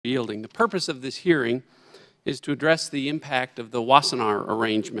yielding. The purpose of this hearing is to address the impact of the Wassenaar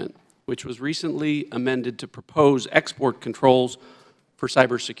arrangement, which was recently amended to propose export controls for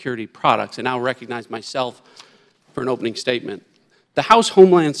cybersecurity products. And I'll recognize myself for an opening statement. The House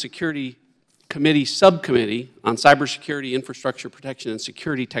Homeland Security Committee Subcommittee on Cybersecurity, Infrastructure Protection, and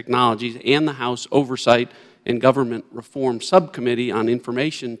Security Technologies and the House Oversight and Government Reform Subcommittee on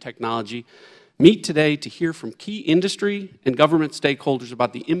Information Technology meet today to hear from key industry and government stakeholders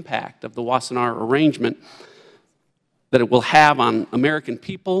about the impact of the Wassenaar arrangement that it will have on American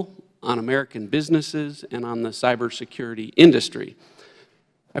people, on American businesses, and on the cybersecurity industry.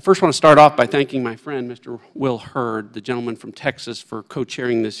 I first want to start off by thanking my friend, Mr. Will Hurd, the gentleman from Texas, for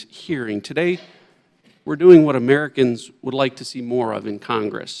co-chairing this hearing. Today, we're doing what Americans would like to see more of in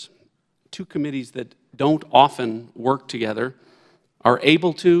Congress. Two committees that don't often work together are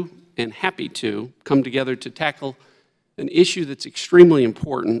able to and happy to come together to tackle an issue that's extremely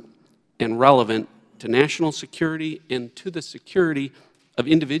important and relevant to national security and to the security of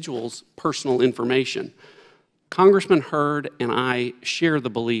individuals' personal information. Congressman Hurd and I share the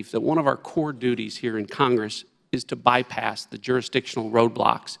belief that one of our core duties here in Congress is to bypass the jurisdictional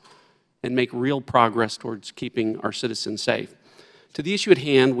roadblocks and make real progress towards keeping our citizens safe. To the issue at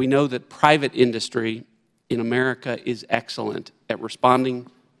hand, we know that private industry in America is excellent at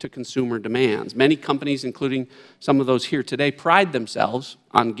responding to consumer demands. Many companies, including some of those here today, pride themselves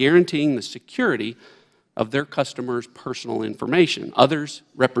on guaranteeing the security of their customers' personal information. Others,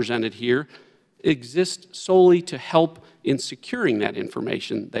 represented here, exist solely to help in securing that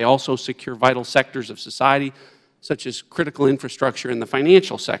information. They also secure vital sectors of society, such as critical infrastructure in the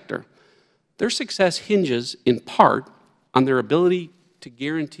financial sector. Their success hinges, in part, on their ability to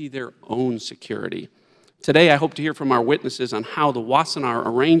guarantee their own security. Today, I hope to hear from our witnesses on how the Wassenaar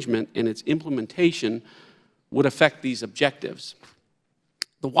arrangement and its implementation would affect these objectives.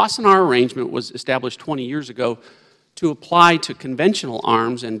 The Wassenaar arrangement was established 20 years ago to apply to conventional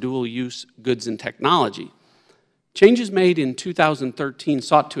arms and dual-use goods and technology. Changes made in 2013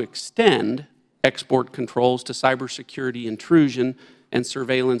 sought to extend export controls to cybersecurity intrusion and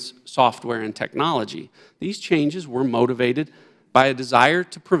surveillance software and technology. These changes were motivated by a desire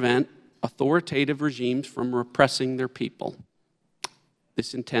to prevent authoritative regimes from repressing their people.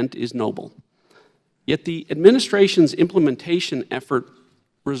 This intent is noble. Yet the administration's implementation effort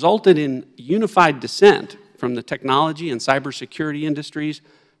resulted in unified dissent from the technology and cybersecurity industries,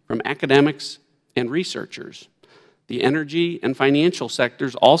 from academics and researchers. The energy and financial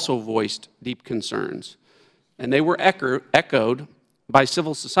sectors also voiced deep concerns, and they were echoed by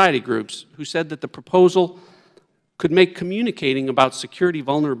civil society groups who said that the proposal could make communicating about security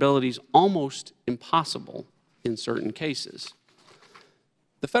vulnerabilities almost impossible in certain cases.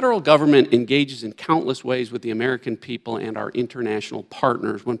 The federal government engages in countless ways with the American people and our international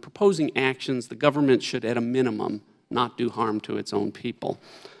partners. When proposing actions, the government should, at a minimum, not do harm to its own people.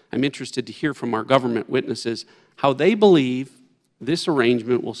 I'm interested to hear from our government witnesses how they believe this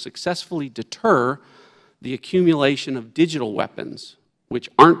arrangement will successfully deter the accumulation of digital weapons, which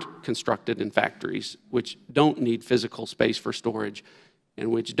aren't constructed in factories, which don't need physical space for storage, and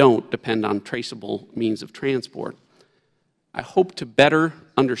which don't depend on traceable means of transport. I hope to better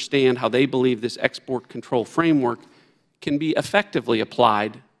understand how they believe this export control framework can be effectively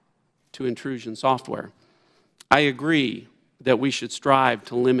applied to intrusion software. I agree that we should strive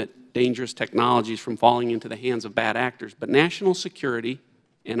to limit dangerous technologies from falling into the hands of bad actors, but national security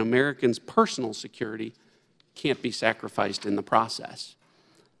and Americans' personal security can't be sacrificed in the process.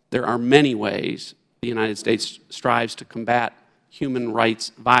 There are many ways the United States strives to combat human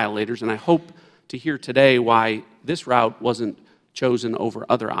rights violators, and I hope to hear today why this route wasn't chosen over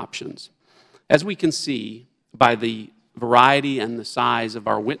other options. As we can see by the variety and the size of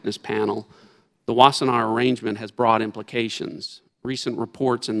our witness panel, the Wassenaar arrangement has broad implications. Recent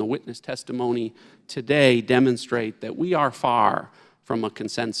reports and the witness testimony today demonstrate that we are far from a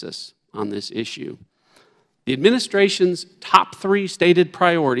consensus on this issue. The administration's top 3 stated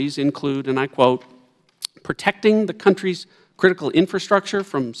priorities include, and I quote, protecting the country's critical infrastructure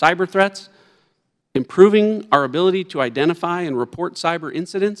from cyber threats, improving our ability to identify and report cyber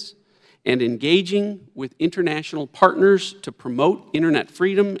incidents, and engaging with international partners to promote internet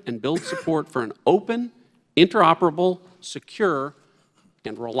freedom and build support for an open, interoperable, secure,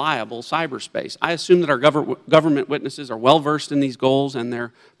 and reliable cyberspace. I assume that our government witnesses are well-versed in these goals and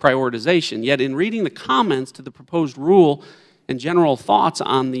their prioritization, yet in reading the comments to the proposed rule and general thoughts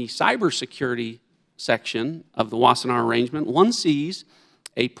on the cybersecurity section of the Wassenaar arrangement, one sees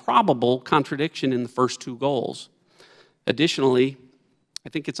a probable contradiction in the first 2 goals. Additionally, I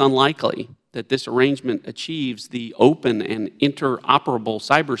think it's unlikely that this arrangement achieves the open and interoperable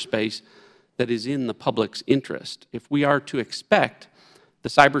cyberspace that is in the public's interest. If we are to expect the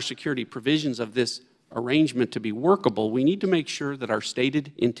cybersecurity provisions of this arrangement to be workable, we need to make sure that our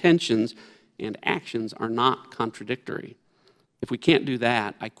stated intentions and actions are not contradictory. If we can't do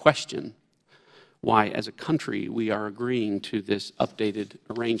that, I question why, as a country, we are agreeing to this updated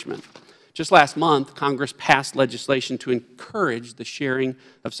arrangement. Just last month, Congress passed legislation to encourage the sharing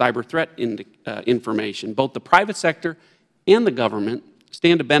of cyber threat information. Both the private sector and the government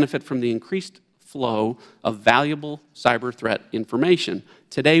stand to benefit from the increased flow of valuable cyber threat information.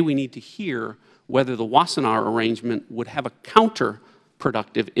 Today, we need to hear whether the Wassenaar arrangement would have a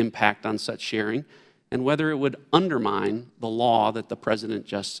counterproductive impact on such sharing and whether it would undermine the law that the President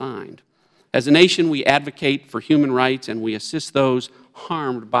just signed. As a nation, we advocate for human rights and we assist those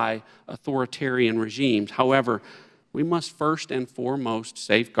harmed by authoritarian regimes. However, we must first and foremost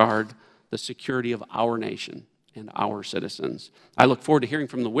safeguard the security of our nation and our citizens. I look forward to hearing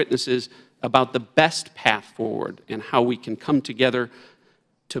from the witnesses about the best path forward and how we can come together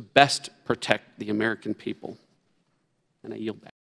to best protect the American people. And I yield back.